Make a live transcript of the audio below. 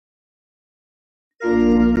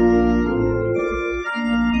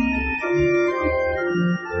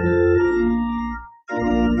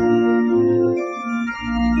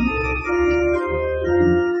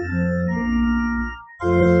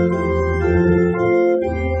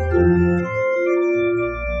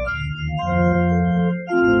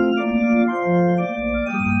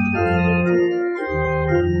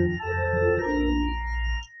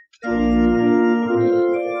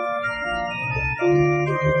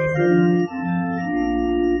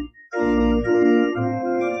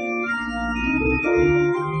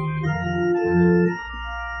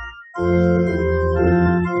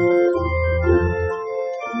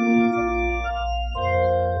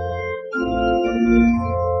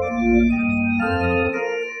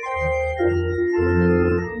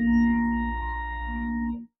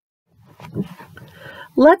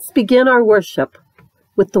Let's begin our worship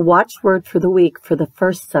with the watchword for the week for the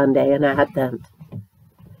first Sunday in Advent.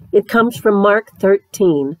 It comes from Mark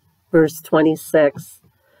 13, verse 26.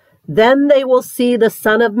 Then they will see the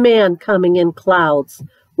Son of Man coming in clouds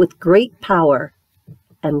with great power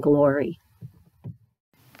and glory.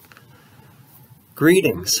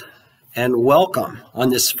 Greetings and welcome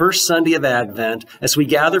on this first Sunday of Advent as we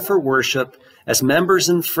gather for worship as members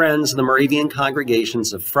and friends of the Moravian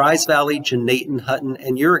congregations of Fries Valley, Janaten, Hutton,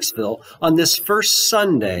 and Uhrichsville on this first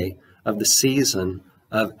Sunday of the season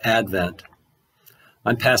of Advent.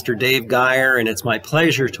 I'm Pastor Dave Geyer, and it's my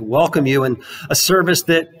pleasure to welcome you in a service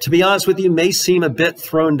that, to be honest with you, may seem a bit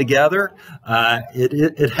thrown together.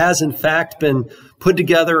 It has, in fact, been put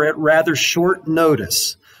together at rather short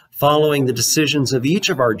notice following the decisions of each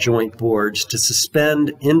of our joint boards to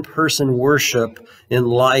suspend in-person worship in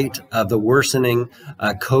light of the worsening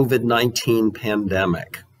COVID-19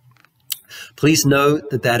 pandemic. Please note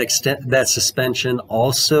that suspension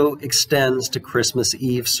also extends to Christmas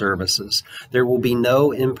Eve services. There will be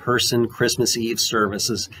no in-person Christmas Eve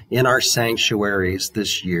services in our sanctuaries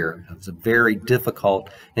this year. It was a very difficult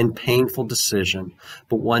and painful decision,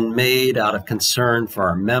 but one made out of concern for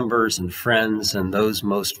our members and friends and those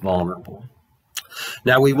most vulnerable.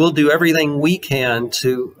 Now, we will do everything we can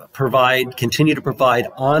to continue to provide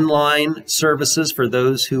online services for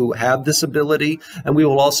those who have this ability, and we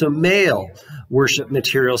will also mail worship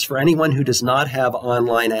materials for anyone who does not have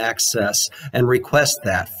online access and request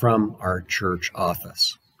that from our church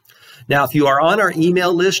office. Now, if you are on our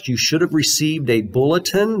email list, you should have received a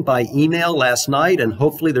bulletin by email last night, and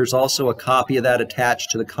hopefully there's also a copy of that attached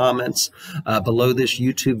to the comments below this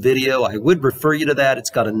YouTube video. I would refer you to that. It's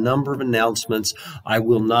got a number of announcements. I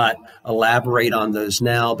will not elaborate on those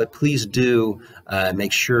now, but please do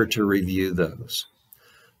make sure to review those.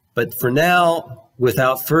 But for now,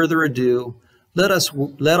 without further ado, let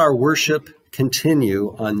our worship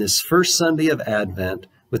continue on this first Sunday of Advent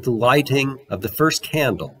with the lighting of the first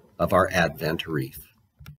candle of our Advent wreath.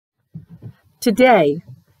 Today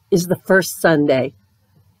is the first Sunday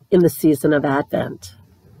in the season of Advent.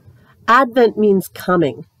 Advent means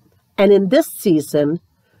coming, and in this season,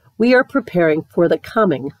 we are preparing for the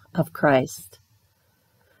coming of Christ.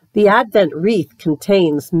 The Advent wreath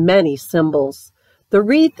contains many symbols. The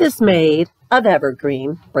wreath is made of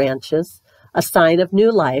evergreen branches, a sign of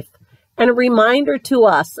new life, and a reminder to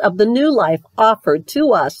us of the new life offered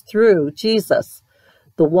to us through Jesus,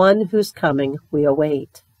 the one whose coming we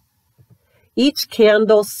await. Each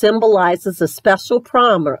candle symbolizes a special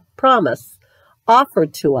promise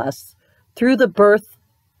offered to us through the birth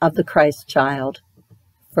of the Christ child.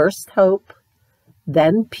 First hope,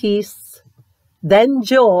 then peace, then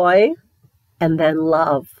joy, and then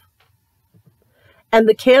love. And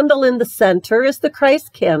the candle in the center is the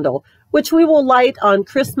Christ candle, which we will light on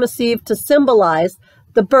Christmas Eve to symbolize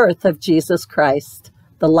the birth of Jesus Christ,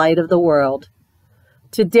 the light of the world.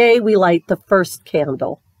 Today we light the first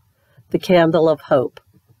candle, the candle of hope.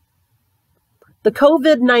 The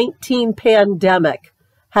COVID-19 pandemic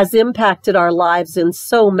has impacted our lives in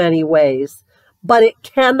so many ways, but it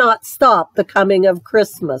cannot stop the coming of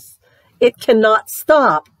Christmas. It cannot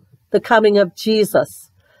stop the coming of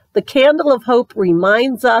Jesus. The candle of hope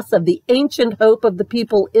reminds us of the ancient hope of the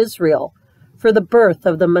people Israel for the birth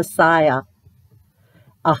of the Messiah,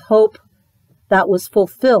 a hope that was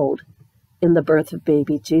fulfilled in the birth of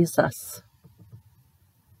baby Jesus.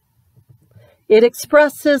 It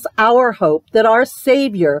expresses our hope that our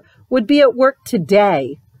Savior would be at work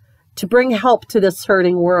today to bring help to this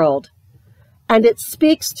hurting world. And it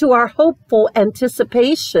speaks to our hopeful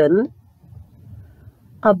anticipation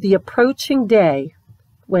of the approaching day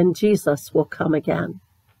when Jesus will come again.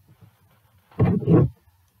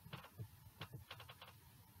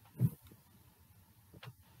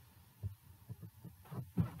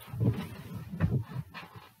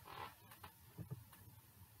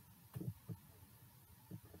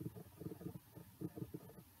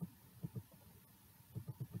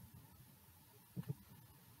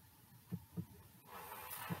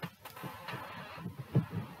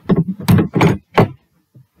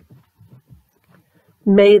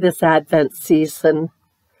 May this Advent season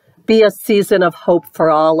be a season of hope for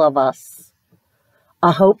all of us,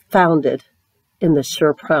 a hope founded in the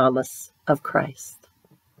sure promise of Christ.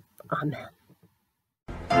 Amen.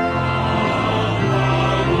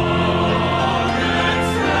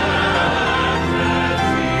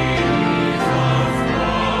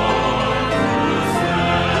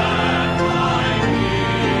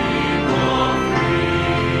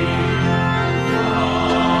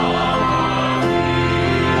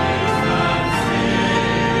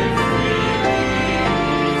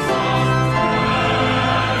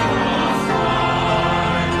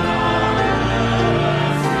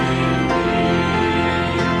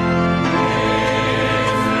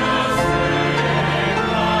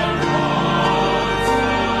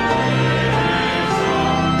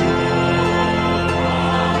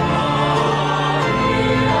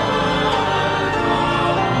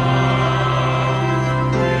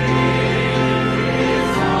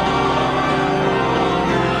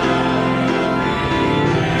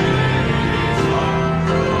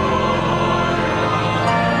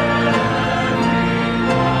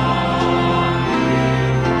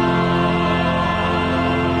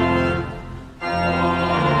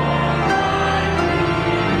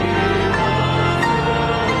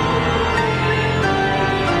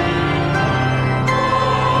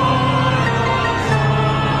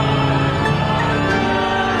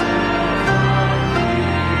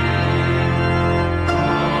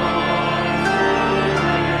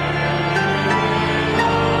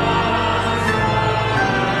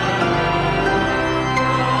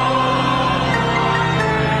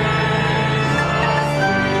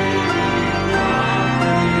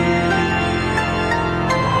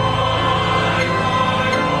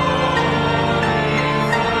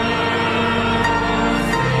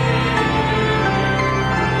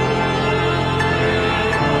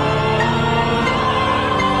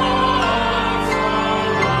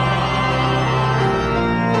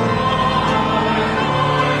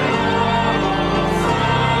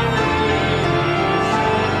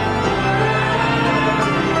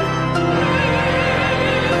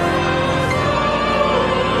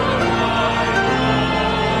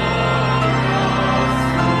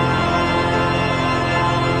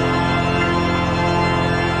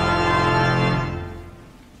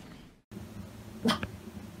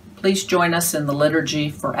 Please join us in the liturgy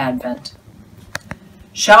for Advent.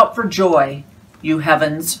 Shout for joy, you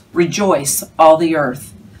heavens, rejoice, all the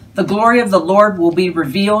earth. The glory of the Lord will be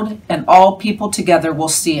revealed, and all people together will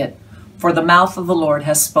see it, for the mouth of the Lord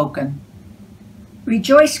has spoken.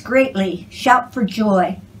 Rejoice greatly, shout for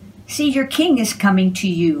joy. See, your King is coming to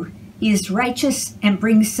you. He is righteous and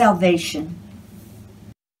brings salvation.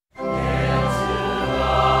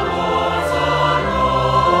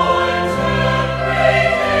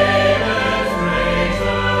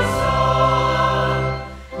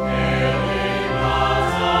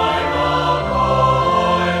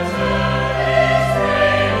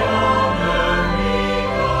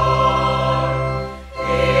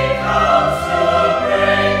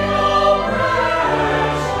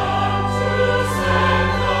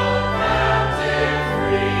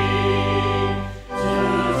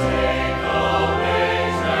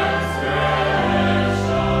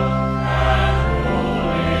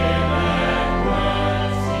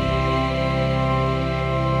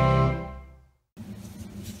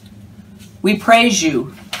 We praise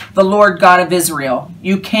you, the Lord God of Israel.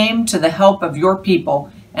 You came to the help of your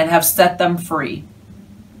people and have set them free.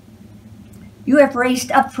 You have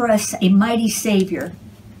raised up for us a mighty Savior,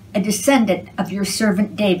 a descendant of your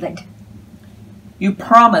servant David. You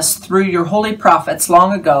promised through your holy prophets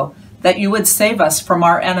long ago that you would save us from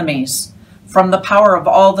our enemies, from the power of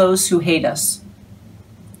all those who hate us.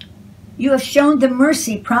 You have shown the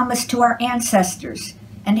mercy promised to our ancestors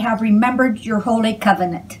and have remembered your holy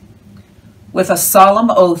covenant. With a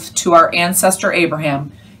solemn oath to our ancestor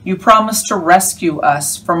Abraham, you promised to rescue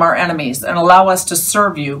us from our enemies and allow us to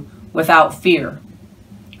serve you without fear,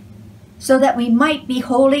 so that we might be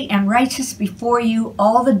holy and righteous before you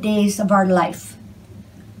all the days of our life.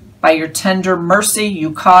 By your tender mercy,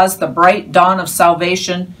 you caused the bright dawn of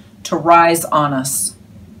salvation to rise on us,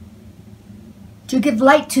 to give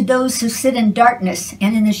light to those who sit in darkness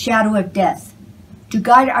and in the shadow of death, to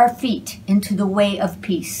guide our feet into the way of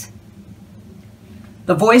peace.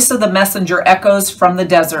 The voice of the messenger echoes from the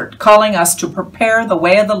desert, calling us to prepare the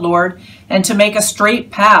way of the Lord and to make a straight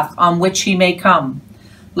path on which he may come.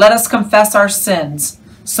 Let us confess our sins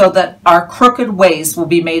so that our crooked ways will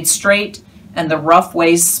be made straight and the rough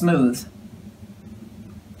ways smooth.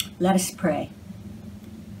 Let us pray.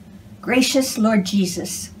 Gracious Lord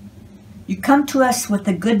Jesus, you come to us with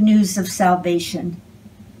the good news of salvation,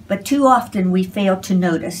 but too often we fail to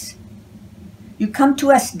notice. You come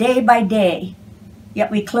to us day by day, yet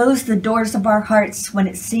we close the doors of our hearts when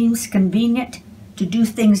it seems convenient to do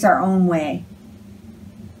things our own way.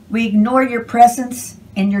 We ignore your presence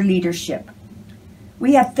and your leadership.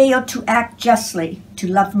 We have failed to act justly, to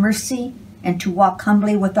love mercy, and to walk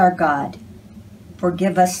humbly with our God.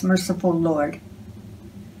 Forgive us, merciful Lord.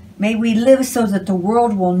 May we live so that the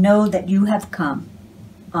world will know that you have come.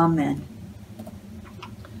 Amen.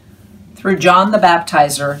 Through John the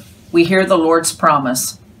Baptizer, we hear the Lord's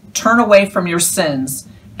promise. Turn away from your sins,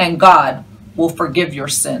 and God will forgive your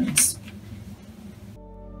sins.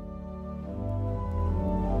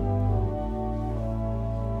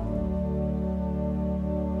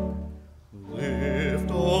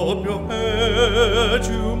 Lift up your head,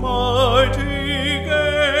 you mighty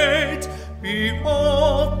gates,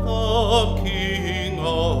 behold the King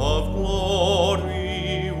of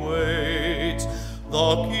glory waits.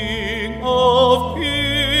 The King of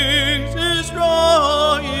kings is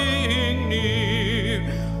drawing near,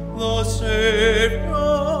 the Savior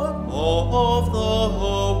of the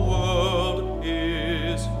world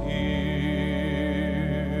is here.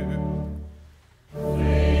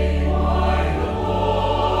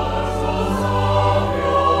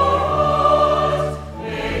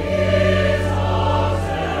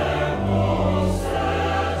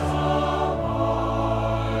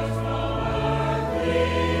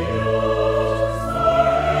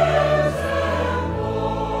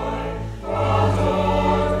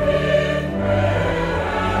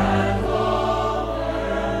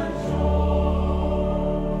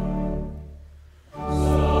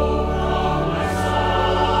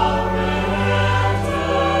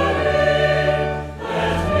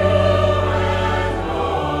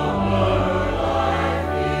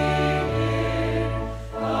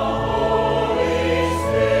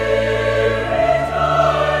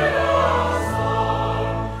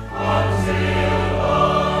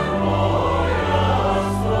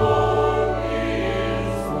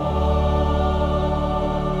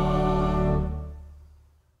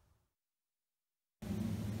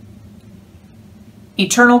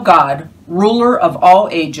 Eternal God, ruler of all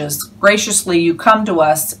ages, graciously you come to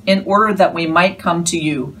us in order that we might come to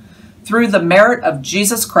you, through the merit of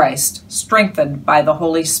Jesus Christ, strengthened by the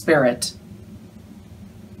Holy Spirit.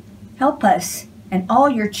 Help us and all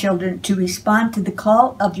your children to respond to the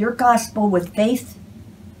call of your gospel with faith,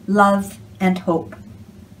 love, and hope.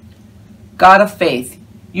 God of faith,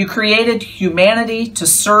 you created humanity to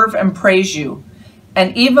serve and praise you,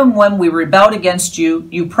 and even when we rebelled against you,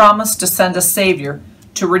 you promised to send a Savior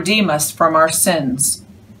to redeem us from our sins.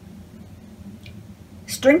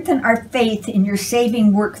 Strengthen our faith in your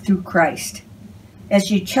saving work through Christ. As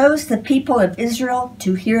you chose the people of Israel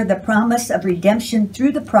to hear the promise of redemption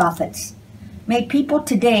through the prophets, may people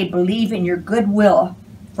today believe in your goodwill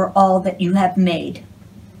for all that you have made.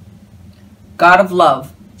 God of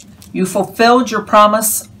love, you fulfilled your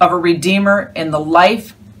promise of a Redeemer in the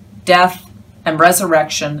life, death, and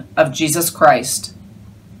resurrection of Jesus Christ.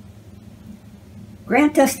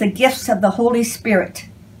 Grant us the gifts of the Holy Spirit,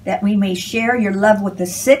 that we may share your love with the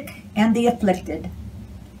sick and the afflicted,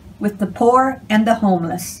 with the poor and the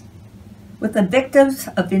homeless, with the victims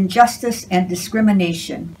of injustice and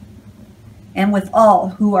discrimination, and with all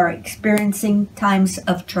who are experiencing times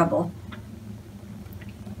of trouble.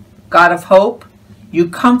 God of hope, you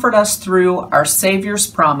comfort us through our Savior's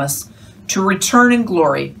promise to return in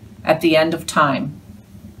glory at the end of time.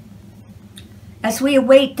 As we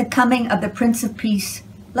await the coming of the Prince of Peace,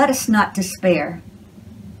 let us not despair.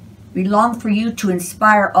 We long for you to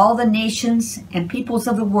inspire all the nations and peoples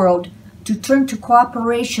of the world to turn to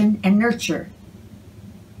cooperation and nurture,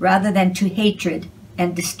 rather than to hatred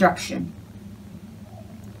and destruction.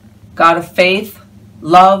 God of faith,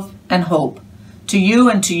 love, and hope, to you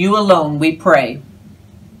and to you alone we pray.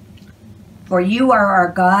 For you are our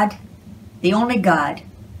God, the only God,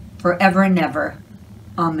 forever and ever.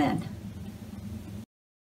 Amen.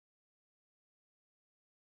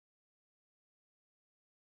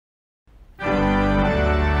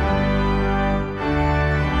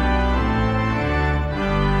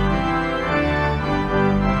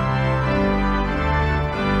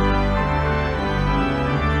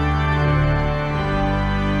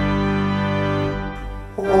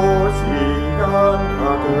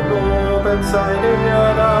 Sei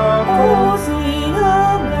der da,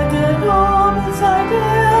 Hosina, gelobt sei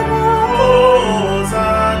der da,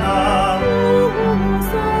 Hosanna,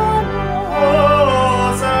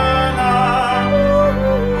 Hosanna,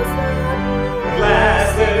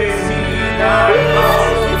 blessed is he that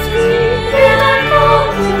comes,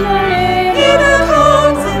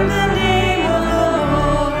 in the name of the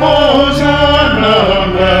Lord. Hosanna,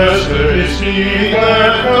 blessed is he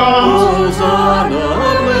that comes, Hosanna.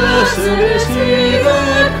 Blessed is he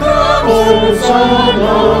that comes,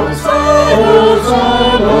 Hosanna,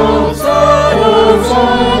 Hosanna, Hosanna,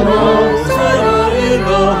 Hosanna in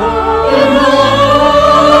the highest.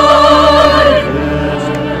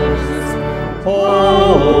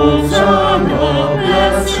 Hosanna,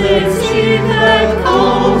 blessed is he that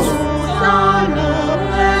comes, Hosanna,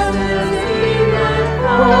 blessed is he that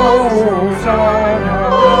comes, Hosanna,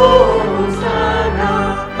 Hosanna,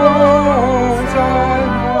 Hosanna.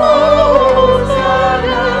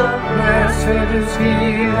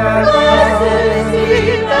 Blessed is he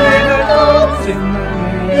that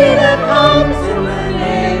comes in the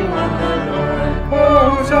name of the Lord.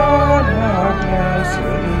 Hosanna, blessed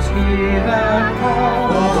is he that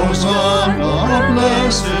comes. Hosanna,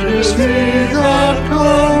 blessed is he that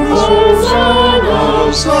comes. Hosanna,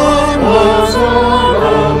 Hosanna,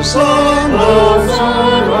 Hosanna,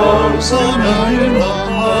 Hosanna, Hosanna in the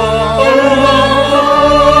highest.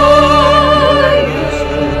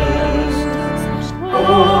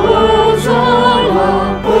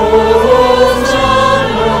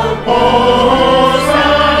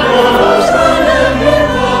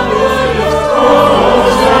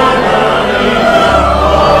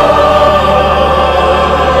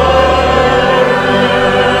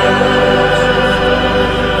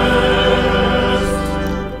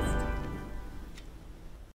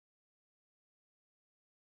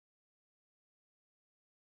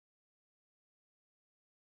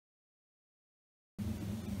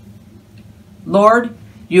 Lord,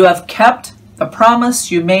 you have kept the promise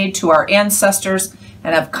you made to our ancestors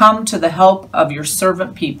and have come to the help of your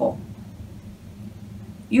servant people.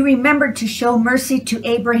 You remembered to show mercy to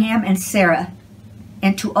Abraham and Sarah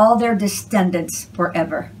and to all their descendants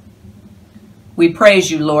forever. We praise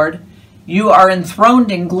you, Lord. You are enthroned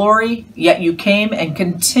in glory, yet you came and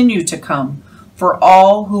continue to come for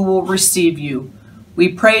all who will receive you.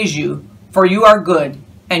 We praise you, for you are good,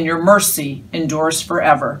 and your mercy endures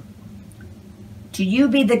forever. To you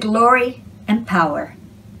be the glory and power,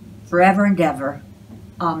 forever and ever.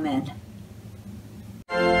 Amen.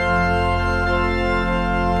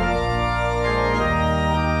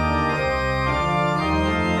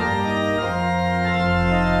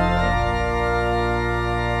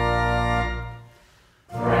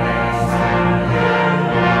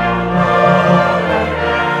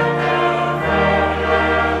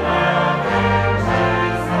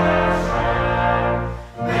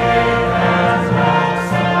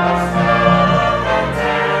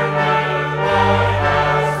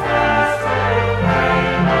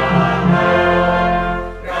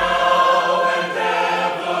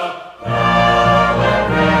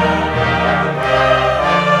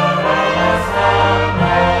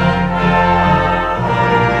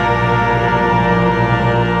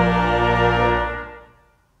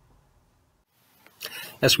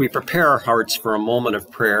 As we prepare our hearts for a moment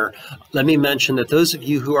of prayer, let me mention that those of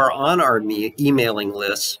you who are on our emailing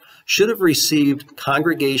lists should have received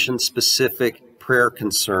congregation-specific prayer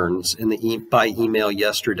concerns by email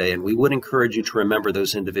yesterday, and we would encourage you to remember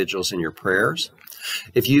those individuals in your prayers.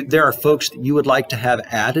 If there are folks that you would like to have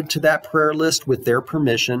added to that prayer list with their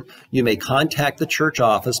permission, you may contact the church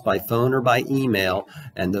office by phone or by email,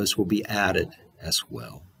 and those will be added as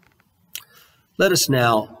well. Let us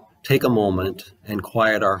now take a moment and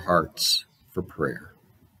quiet our hearts for prayer.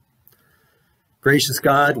 Gracious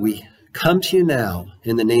God, we come to you now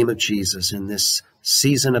in the name of Jesus in this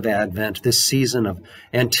season of Advent, this season of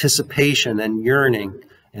anticipation and yearning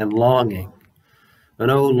and longing.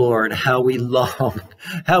 And oh Lord, how we long,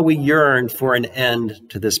 how we yearn for an end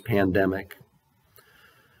to this pandemic.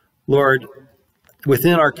 Lord,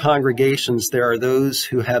 within our congregations, there are those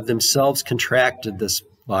who have themselves contracted this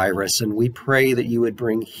virus, and we pray that you would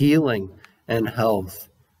bring healing and health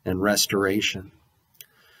and restoration.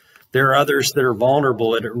 There are others that are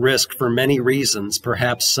vulnerable and at risk for many reasons,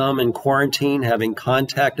 perhaps some in quarantine, having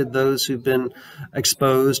contacted those who've been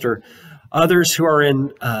exposed, or others who are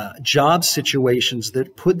in job situations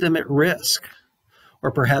that put them at risk,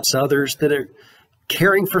 or perhaps others that are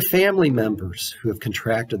caring for family members who have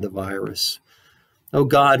contracted the virus. Oh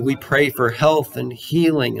God, we pray for health and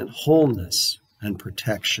healing and wholeness and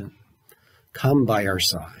protection. Come by our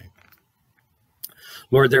side.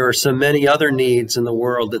 Lord, there are so many other needs in the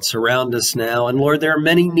world that surround us now. And Lord, there are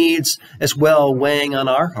many needs as well weighing on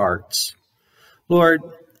our hearts. Lord,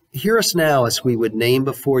 hear us now as we would name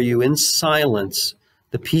before you in silence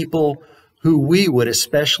the people who we would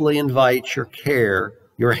especially invite your care,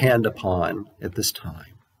 your hand upon at this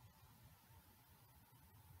time.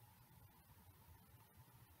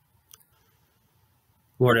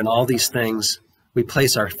 Lord, in all these things, we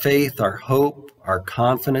place our faith, our hope, our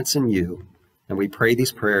confidence in you, and we pray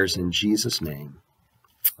these prayers in Jesus' name.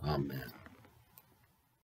 Amen.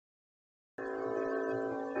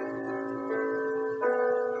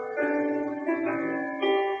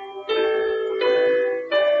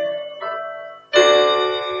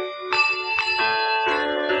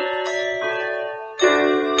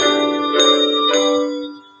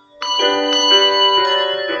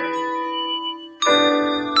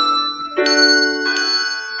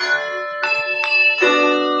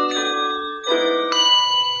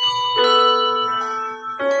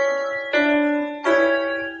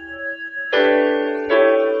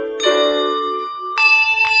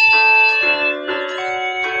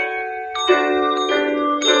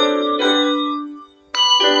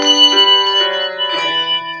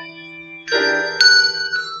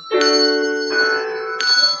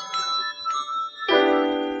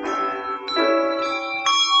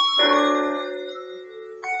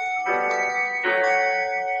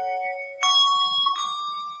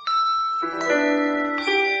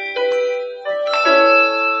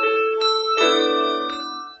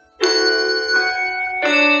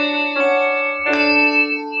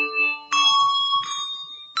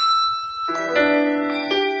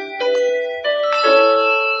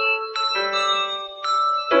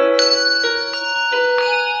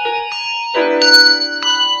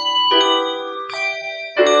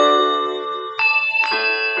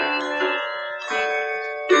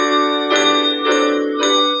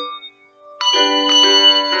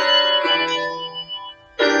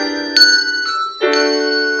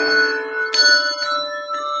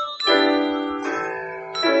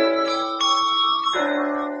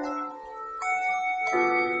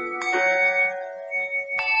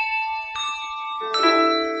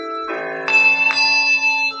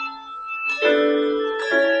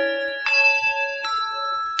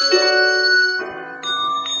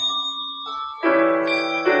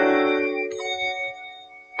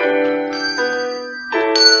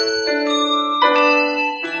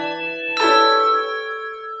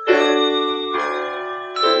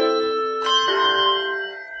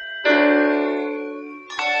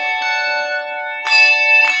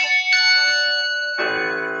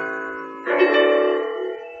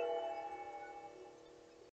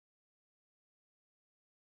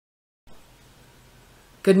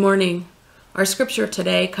 Good morning. Our scripture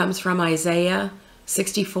today comes from Isaiah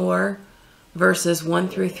 64, verses 1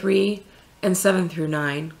 through 3 and 7 through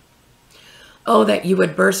 9. Oh, that you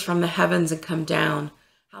would burst from the heavens and come down,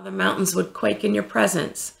 how the mountains would quake in your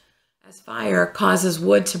presence. As fire causes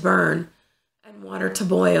wood to burn and water to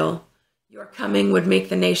boil, your coming would make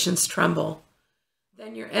the nations tremble.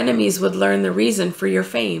 Then your enemies would learn the reason for your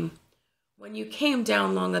fame. When you came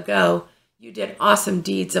down long ago, you did awesome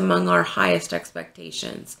deeds among our highest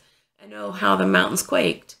expectations, and oh, how the mountains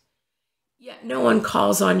quaked. Yet no one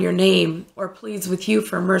calls on your name or pleads with you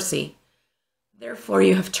for mercy. Therefore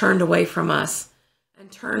you have turned away from us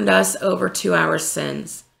and turned us over to our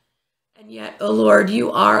sins. And yet, O Lord,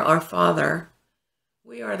 you are our Father.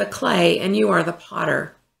 We are the clay and you are the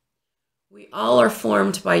potter. We all are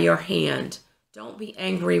formed by your hand. Don't be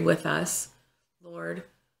angry with us, Lord.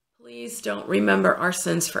 Please don't remember our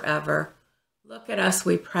sins forever. Look at us,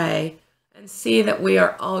 we pray, and see that we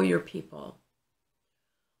are all your people.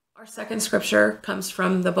 Our second scripture comes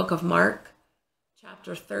from the book of Mark,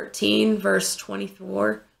 chapter 13, verse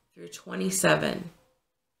 24 through 27.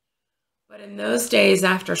 But in those days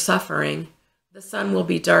after suffering, the sun will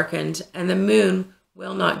be darkened, and the moon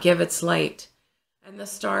will not give its light, and the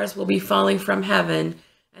stars will be falling from heaven,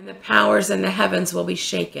 and the powers in the heavens will be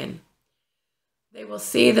shaken. They will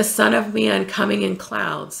see the Son of Man coming in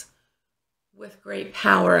clouds with great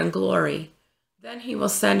power and glory. Then he will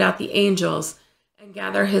send out the angels and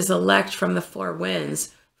gather his elect from the four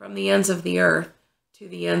winds, from the ends of the earth to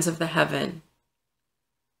the ends of the heaven.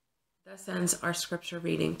 Thus ends our scripture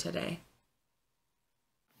reading today.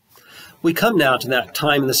 We come now to that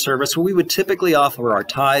time in the service where we would typically offer our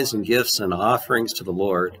tithes and gifts and offerings to the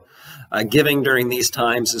Lord. Giving during these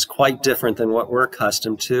times is quite different than what we're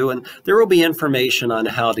accustomed to, and there will be information on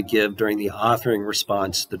how to give during the offering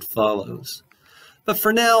response that follows. But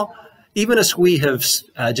for now, even as we have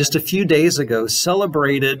just a few days ago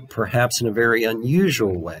celebrated, perhaps in a very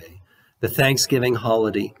unusual way, the Thanksgiving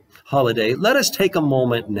holiday, let us take a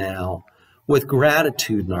moment now with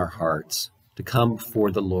gratitude in our hearts to come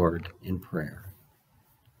before the Lord in prayer.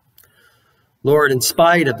 Lord, in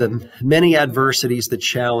spite of the many adversities that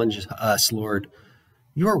challenge us, Lord,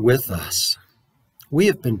 you are with us. We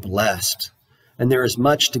have been blessed, and there is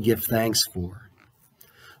much to give thanks for.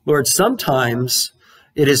 Lord, sometimes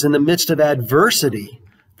it is in the midst of adversity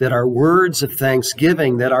that our words of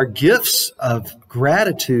thanksgiving, that our gifts of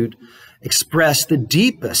gratitude express the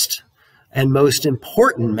deepest and most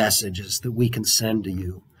important messages that we can send to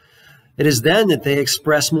you. It is then that they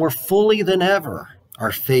express more fully than ever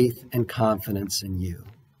our faith and confidence in you.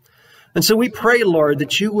 And so we pray, Lord,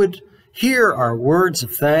 that you would hear our words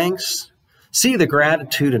of thanks, see the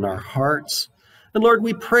gratitude in our hearts. And Lord,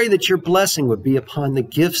 we pray that your blessing would be upon the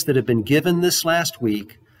gifts that have been given this last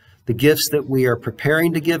week, the gifts that we are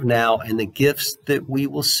preparing to give now, and the gifts that we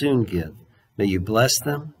will soon give. May you bless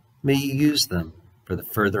them. May you use them for the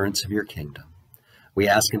furtherance of your kingdom. We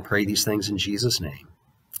ask and pray these things in Jesus' name.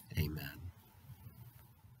 Amen.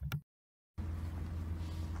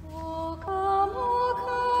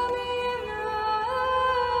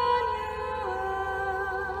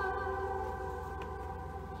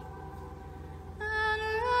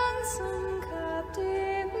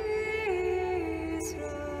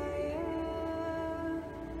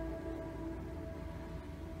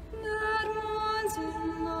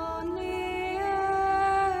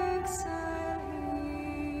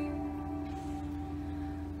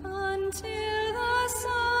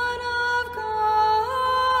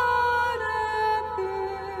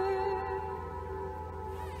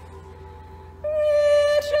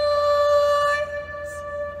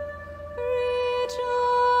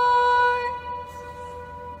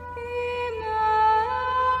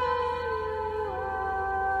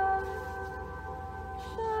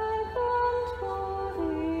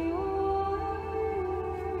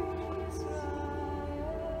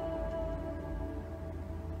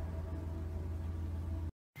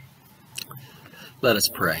 Let us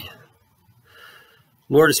pray.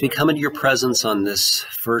 Lord, as we come into your presence on this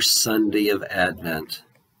first Sunday of Advent,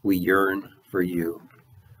 we yearn for you.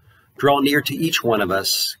 Draw near to each one of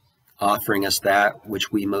us, offering us that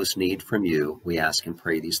which we most need from you. We ask and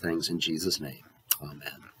pray these things in Jesus' name.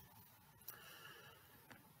 Amen.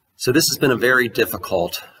 So this has been a very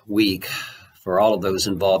difficult week for all of those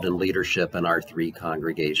involved in leadership in our three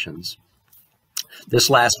congregations. This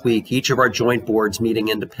last week, each of our joint boards meeting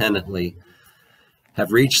independently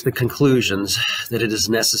have reached the conclusions that it is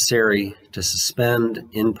necessary to suspend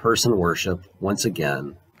in-person worship once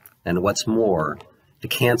again, and what's more, to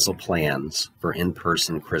cancel plans for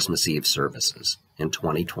in-person Christmas Eve services in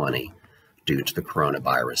 2020 due to the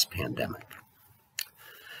coronavirus pandemic.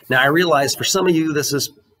 Now, I realize for some of you this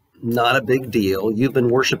is not a big deal. You've been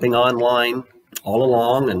worshiping online all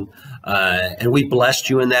along, and we blessed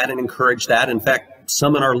you in that and encouraged that. In fact,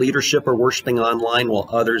 some in our leadership are worshiping online while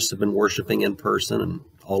others have been worshiping in person, and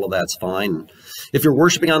all of that's fine. If you're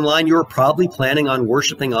worshiping online, you're probably planning on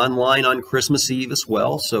worshiping online on Christmas Eve as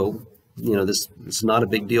well. So, this is not a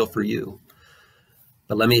big deal for you.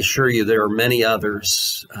 But let me assure you, there are many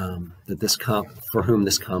others for whom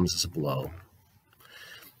this comes as a blow.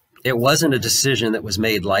 It wasn't a decision that was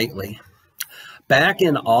made lightly. Back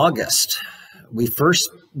in August, we first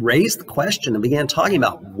raised the question and began talking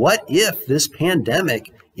about what if this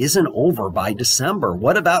pandemic isn't over by December?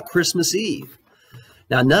 What about Christmas Eve?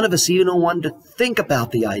 Now, none of us even wanted to think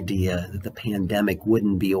about the idea that the pandemic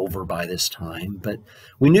wouldn't be over by this time, but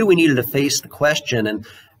we knew we needed to face the question. And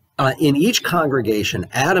in each congregation,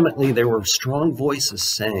 adamantly, there were strong voices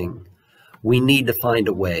saying, we need to find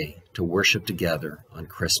a way to worship together on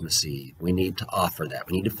Christmas Eve. We need to offer that.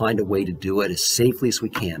 We need to find a way to do it as safely as we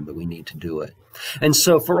can, but we need to do it. And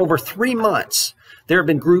so for over 3 months, there have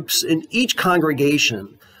been groups in each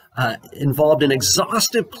congregation involved in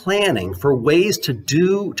exhaustive planning for ways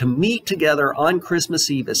to meet together on Christmas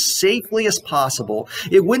Eve as safely as possible.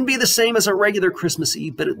 It wouldn't be the same as a regular Christmas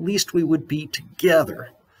Eve, but at least we would be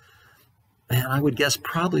together. And I would guess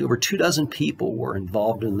probably over 24 people were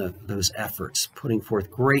involved in those efforts, putting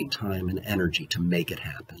forth great time and energy to make it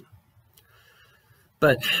happen.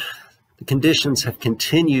 But the conditions have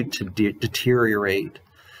continued to deteriorate.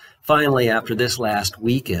 Finally, after this last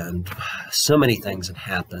weekend, so many things have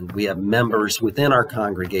happened. We have members within our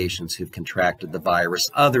congregations who've contracted the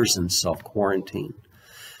virus, others in self-quarantine.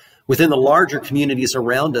 Within the larger communities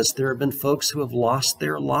around us, there have been folks who have lost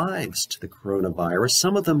their lives to the coronavirus,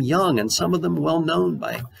 some of them young and some of them well known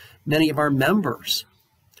by many of our members.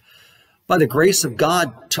 By the grace of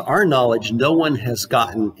God, to our knowledge, no one has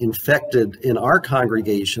gotten infected in our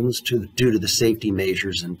congregations due to the safety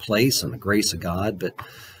measures in place and the grace of God, but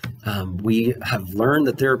we have learned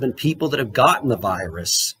that there have been people that have gotten the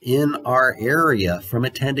virus in our area from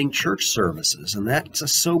attending church services, and that's a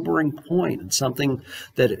sobering point and something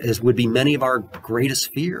that would be many of our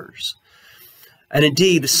greatest fears. And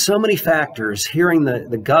indeed, so many factors, hearing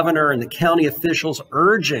the governor and the county officials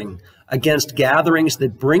urging against gatherings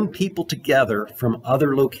that bring people together from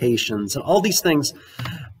other locations and all these things.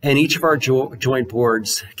 And each of our joint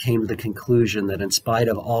boards came to the conclusion that in spite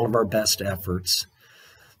of all of our best efforts,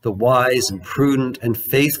 the wise and prudent and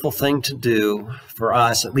faithful thing to do for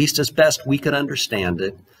us, at least as best we could understand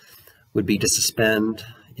it, would be to suspend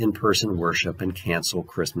in-person worship and cancel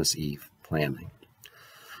Christmas Eve planning.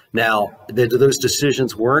 Now, those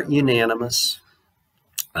decisions weren't unanimous.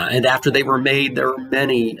 And after they were made, there were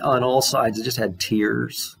many on all sides that just had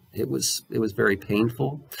tears. It was very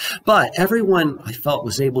painful. But everyone, I felt,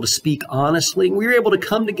 was able to speak honestly. We were able to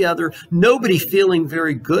come together, nobody feeling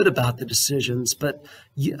very good about the decisions, but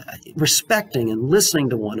respecting and listening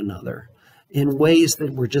to one another in ways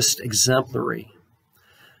that were just exemplary.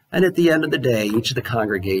 And at the end of the day, each of the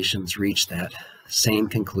congregations reached that same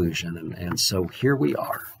conclusion. And so here we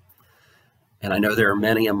are. And I know there are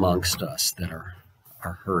many amongst us that are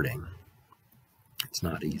hurting. It's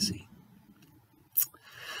not easy.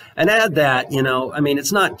 And add that,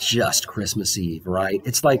 it's not just Christmas Eve, right?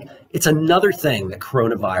 It's another thing that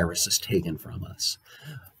coronavirus has taken from us.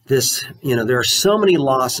 There are so many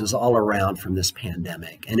losses all around from this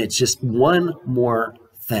pandemic, and it's just one more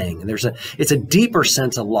thing. And it's a deeper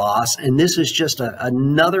sense of loss, and this is just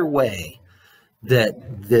another way that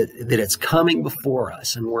it's coming before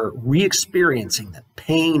us, and we're re-experiencing the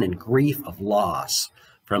pain and grief of loss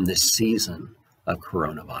from this season of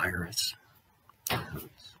coronavirus.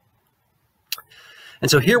 And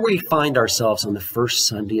so here we find ourselves on the first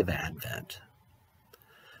Sunday of Advent.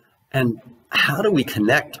 And how do we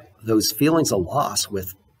connect those feelings of loss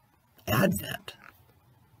with Advent?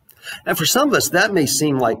 And for some of us, that may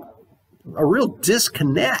seem like a real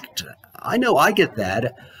disconnect. I know I get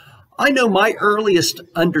that. I know my earliest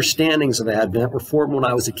understandings of Advent were formed when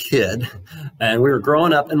I was a kid, and we were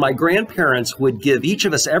growing up, and my grandparents would give each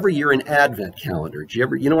of us every year an Advent calendar.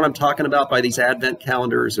 You know what I'm talking about by these Advent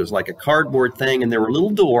calendars? It was like a cardboard thing, and there were little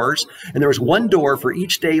doors, and there was one door for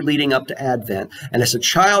each day leading up to Advent. And as a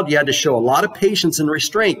child, you had to show a lot of patience and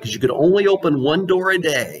restraint because you could only open one door a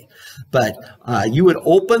day. But you would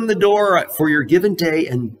open the door for your given day,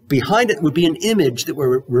 and behind it would be an image that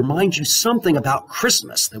would remind you something about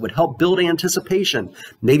Christmas that would help build anticipation.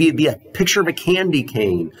 Maybe it'd be a picture of a candy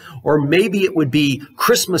cane, or maybe it would be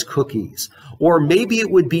Christmas cookies, or maybe it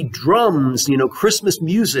would be drums, Christmas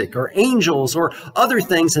music, or angels, or other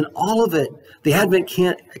things. And all of it, the Advent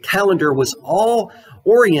calendar was all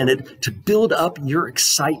oriented to build up your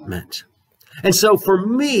excitement. And so for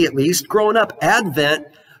me, at least, growing up, Advent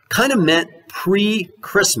kind of meant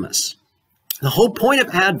pre-Christmas. The whole point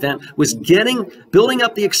of Advent was building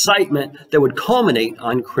up the excitement that would culminate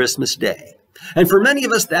on Christmas Day. And for many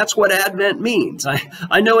of us, that's what Advent means.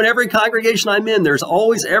 I know in every congregation I'm in, there's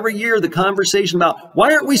always every year the conversation about,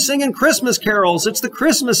 why aren't we singing Christmas carols? It's the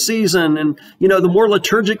Christmas season. And, the more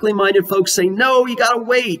liturgically minded folks say, no, you got to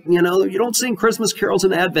wait. You don't sing Christmas carols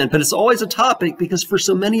in Advent. But it's always a topic because for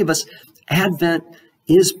so many of us, Advent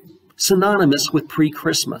is synonymous with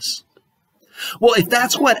pre-Christmas. Well, if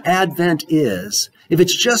that's what Advent is, if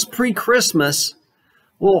it's just pre-Christmas,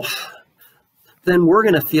 well, then we're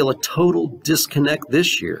going to feel a total disconnect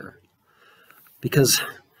this year because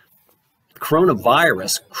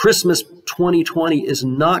coronavirus, Christmas 2020 is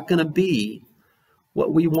not going to be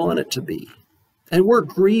what we want it to be. And we're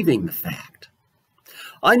grieving the fact.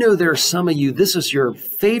 I know there are some of you, this is your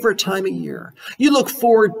favorite time of year. You look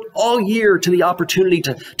forward all year to the opportunity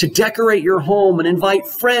to decorate your home and invite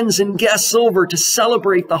friends and guests over to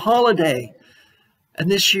celebrate the holiday. And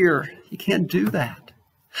this year, you can't do that.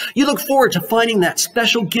 You look forward to finding that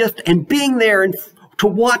special gift and being there and to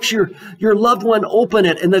watch your loved one open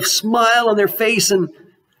it and the smile on their face. And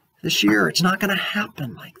this year, it's not going to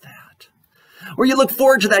happen like that. Or you look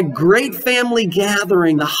forward to that great family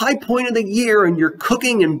gathering, the high point of the year, and you're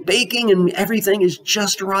cooking and baking and everything is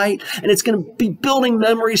just right. And it's going to be building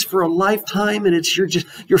memories for a lifetime. And it's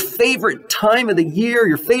your favorite time of the year,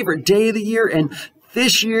 your favorite day of the year. And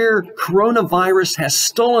this year, coronavirus has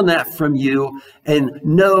stolen that from you, and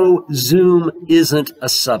no, Zoom isn't a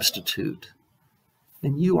substitute.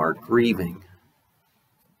 And you are grieving.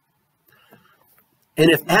 And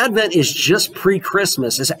if Advent is just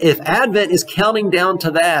pre-Christmas, if Advent is counting down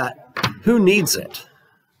to that, who needs it?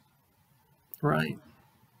 Right?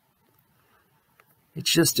 It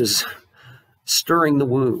just is stirring the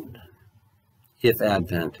wound if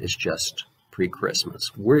Advent is just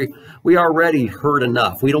pre-Christmas. We already heard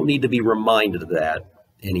enough. We don't need to be reminded of that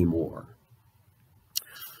anymore.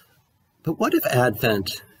 But what if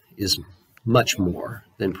Advent is much more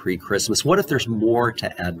than pre-Christmas? What if there's more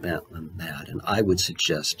to Advent than that? And I would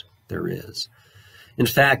suggest there is. In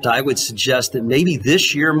fact, I would suggest that maybe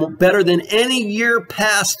this year, better than any year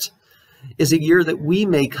past, is a year that we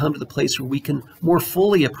may come to the place where we can more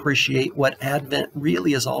fully appreciate what Advent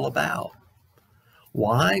really is all about.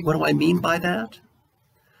 Why? What do I mean by that?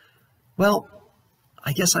 Well,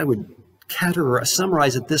 I guess I would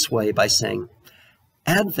summarize it this way by saying,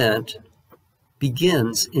 Advent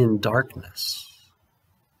begins in darkness.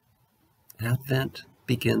 Advent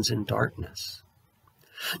begins in darkness.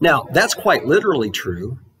 Now, that's quite literally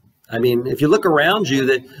true. I mean, if you look around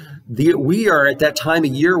you, we are at that time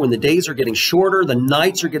of year when the days are getting shorter, the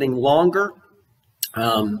nights are getting longer.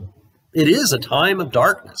 It is a time of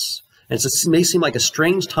darkness. And it may seem like a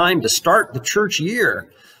strange time to start the church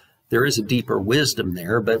year. There is a deeper wisdom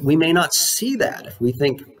there, but we may not see that if we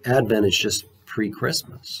think Advent is just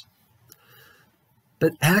pre-Christmas.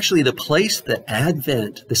 But actually, the place that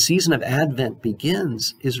the season of Advent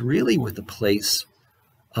begins is really with the place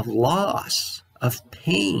of loss, of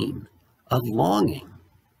pain, of longing.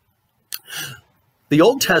 The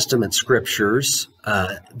Old Testament scriptures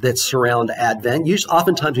that surround Advent,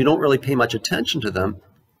 oftentimes we don't really pay much attention to them,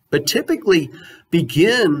 but typically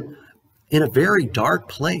begin in a very dark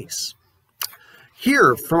place.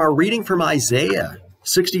 Here, from our reading from Isaiah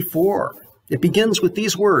 64, it begins with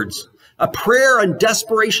these words, a prayer and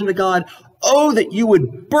desperation to God, oh, that you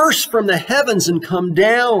would burst from the heavens and come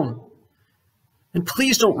down. And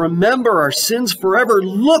please don't remember our sins forever.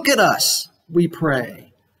 Look at us, we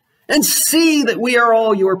pray, and see that we are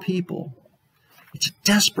all your people. It's a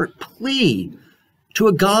desperate plea to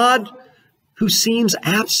a God who seems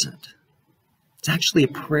absent. It's actually a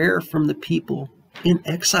prayer from the people in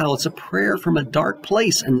exile. It's a prayer from a dark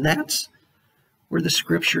place, and that's where the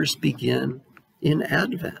scriptures begin in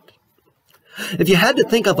Advent. If you had to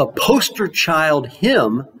think of a poster child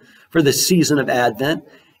hymn for the season of Advent,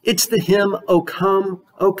 it's the hymn, O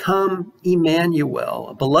come, Emmanuel,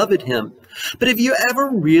 a beloved hymn. But have you ever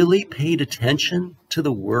really paid attention to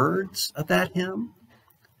the words of that hymn?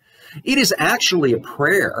 It is actually a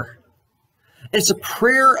prayer. It's a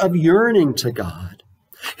prayer of yearning to God.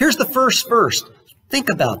 Here's the first verse. Think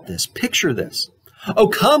about this. Picture this. O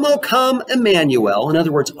come, Emmanuel. In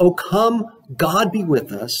other words, O come, God be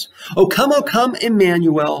with us. O come,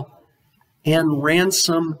 Emmanuel, and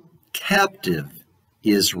ransom captive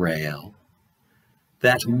Israel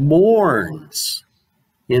that mourns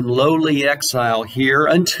in lowly exile here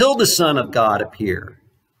until the Son of God appear.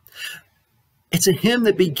 It's a hymn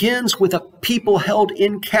that begins with a people held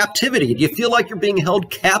in captivity. Do you feel like you're being held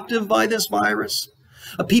captive by this virus?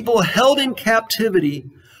 A people held in captivity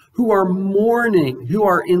who are mourning, who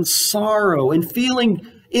are in sorrow and feeling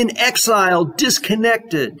in exile,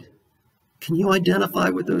 disconnected. Can you identify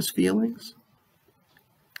with those feelings?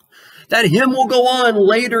 That hymn will go on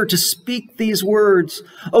later to speak these words.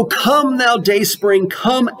 Oh, come thou dayspring,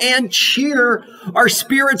 come and cheer our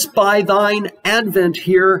spirits by thine advent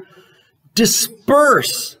here.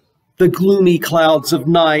 Disperse the gloomy clouds of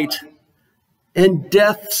night and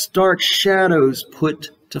death's dark shadows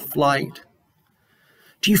put to flight.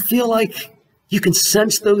 Do you feel like you can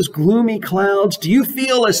sense those gloomy clouds? Do you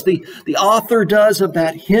feel, as the author does of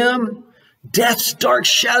that hymn, death's dark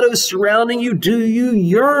shadows surrounding you? Do you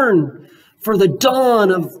yearn for the dawn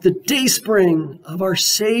of the dayspring of our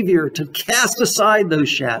Savior to cast aside those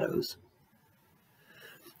shadows?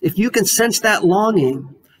 If you can sense that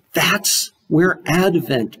longing, that's where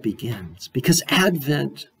Advent begins, because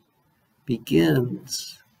Advent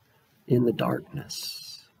begins in the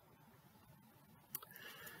darkness.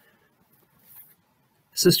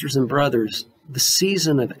 Sisters and brothers, the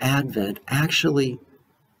season of Advent actually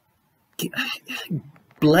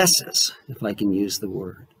blesses, if I can use the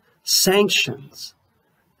word, sanctions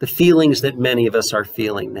the feelings that many of us are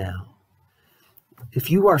feeling now.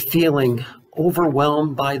 If you are feeling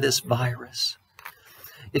overwhelmed by this virus,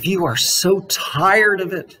 if you are so tired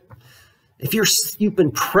of it, if you've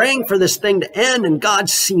been praying for this thing to end and God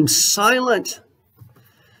seems silent,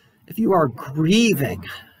 if you are grieving,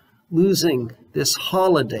 losing this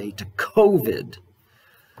holiday to COVID,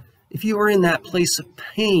 if you are in that place of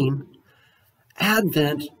pain,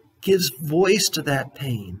 Advent gives voice to that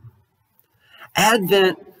pain.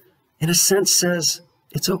 Advent, in a sense, says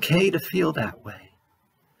it's okay to feel that way.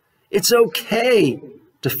 It's okay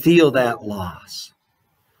to feel that loss.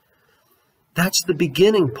 That's the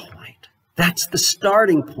beginning point. That's the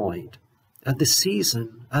starting point of the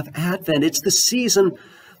season of Advent. It's the season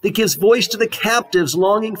that gives voice to the captives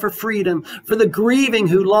longing for freedom, for the grieving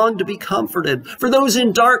who long to be comforted, for those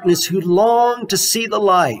in darkness who long to see the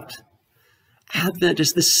light. Advent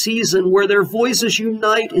is the season where their voices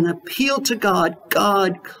unite in appeal to God.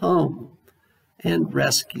 God, come and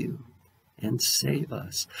rescue and save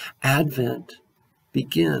us. Advent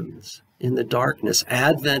begins in the darkness.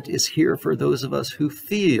 Advent is here for those of us who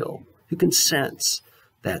feel, who can sense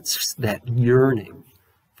that yearning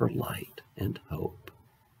for light and hope.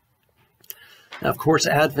 Now, of course,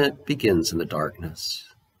 Advent begins in the darkness,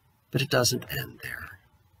 but it doesn't end there.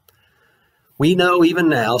 We know even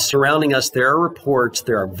now, surrounding us, there are reports,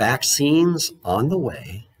 there are vaccines on the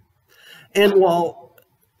way. And while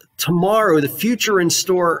tomorrow, the future in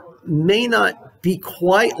store may not be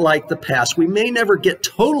quite like the past, we may never get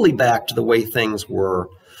totally back to the way things were,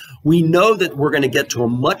 we know that we're going to get to a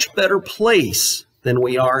much better place than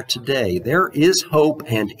we are today. There is hope,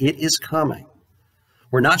 and it is coming.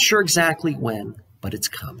 We're not sure exactly when, but it's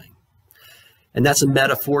coming. And that's a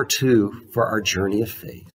metaphor, too, for our journey of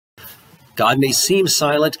faith. God may seem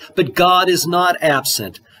silent, but God is not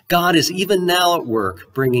absent. God is even now at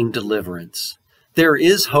work bringing deliverance. There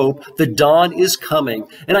is hope. The dawn is coming.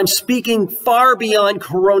 And I'm speaking far beyond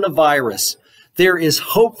coronavirus. There is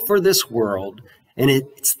hope for this world, and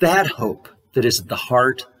it's that hope that is at the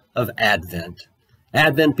heart of Advent.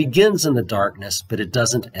 Advent begins in the darkness, but it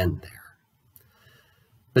doesn't end there.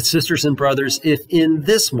 But sisters and brothers, if in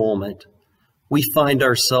this moment we find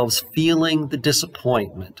ourselves feeling the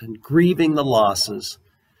disappointment and grieving the losses,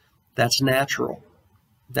 that's natural.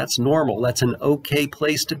 That's normal. That's an okay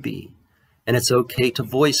place to be. And it's okay to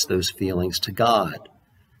voice those feelings to God.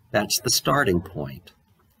 That's the starting point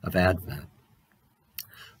of Advent.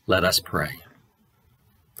 Let us pray.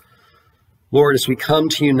 Lord, as we come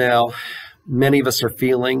to you now, many of us are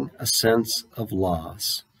feeling a sense of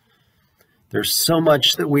loss. There's so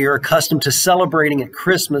much that we are accustomed to celebrating at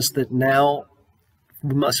Christmas that now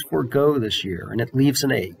we must forego this year, and it leaves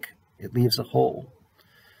an ache. It leaves a hole.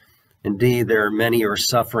 Indeed, there are many who are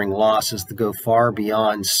suffering losses that go far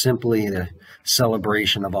beyond simply the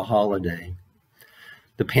celebration of a holiday.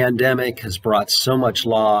 The pandemic has brought so much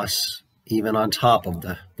loss, even on top of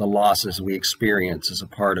the losses we experience as a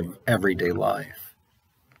part of everyday life.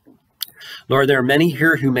 Lord, there are many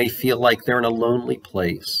here who may feel like they're in a lonely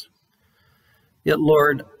place. Yet,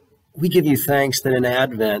 Lord, we give you thanks that in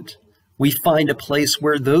Advent, we find a place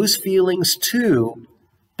where those feelings too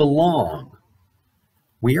belong.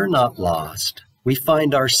 We are not lost. We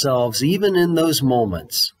find ourselves, even in those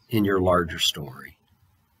moments, in your larger story.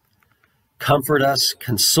 Comfort us,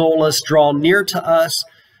 console us, draw near to us,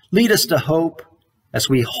 lead us to hope as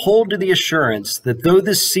we hold to the assurance that though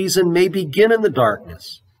this season may begin in the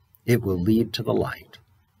darkness, it will lead to the light.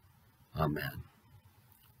 Amen.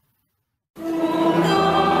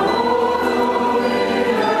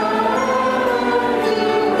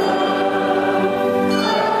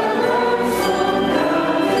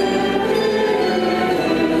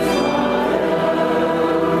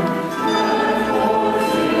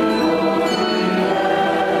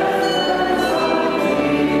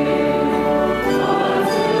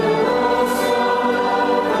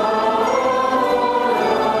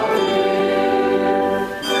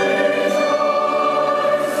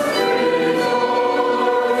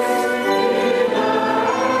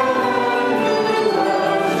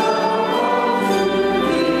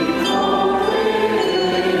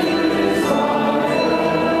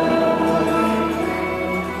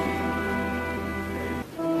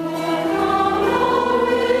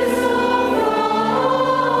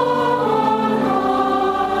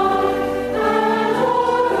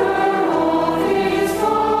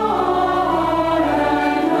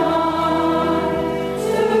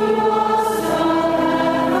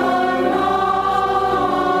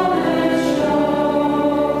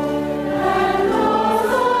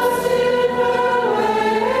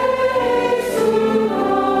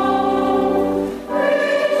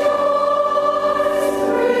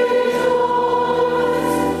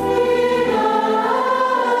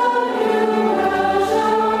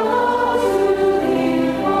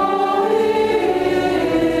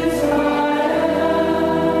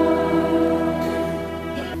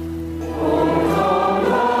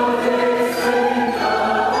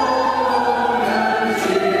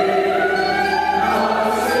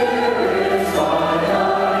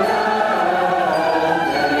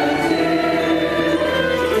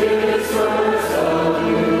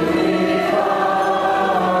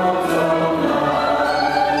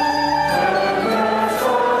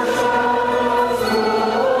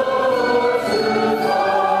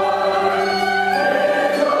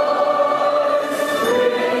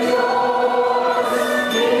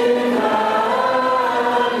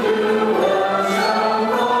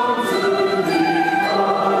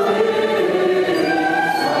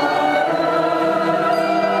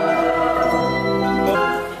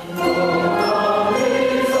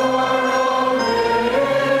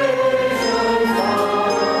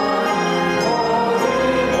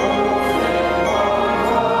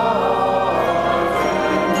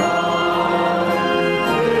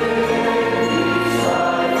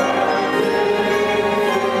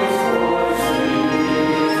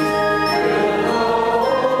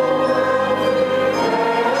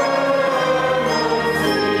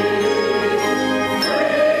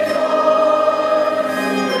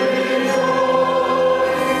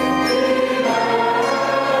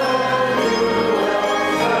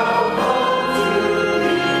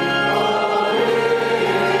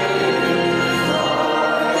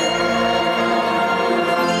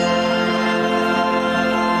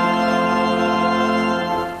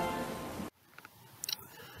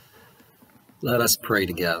 Let us pray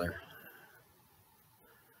together.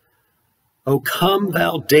 O come,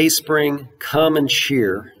 thou dayspring, come and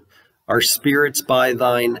cheer our spirits by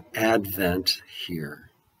thine advent here.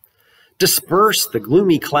 Disperse the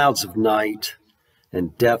gloomy clouds of night,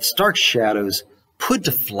 and death's dark shadows put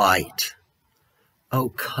to flight. O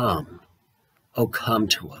come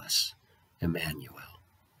to us, Emmanuel.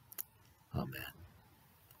 Amen.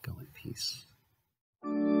 Go in peace.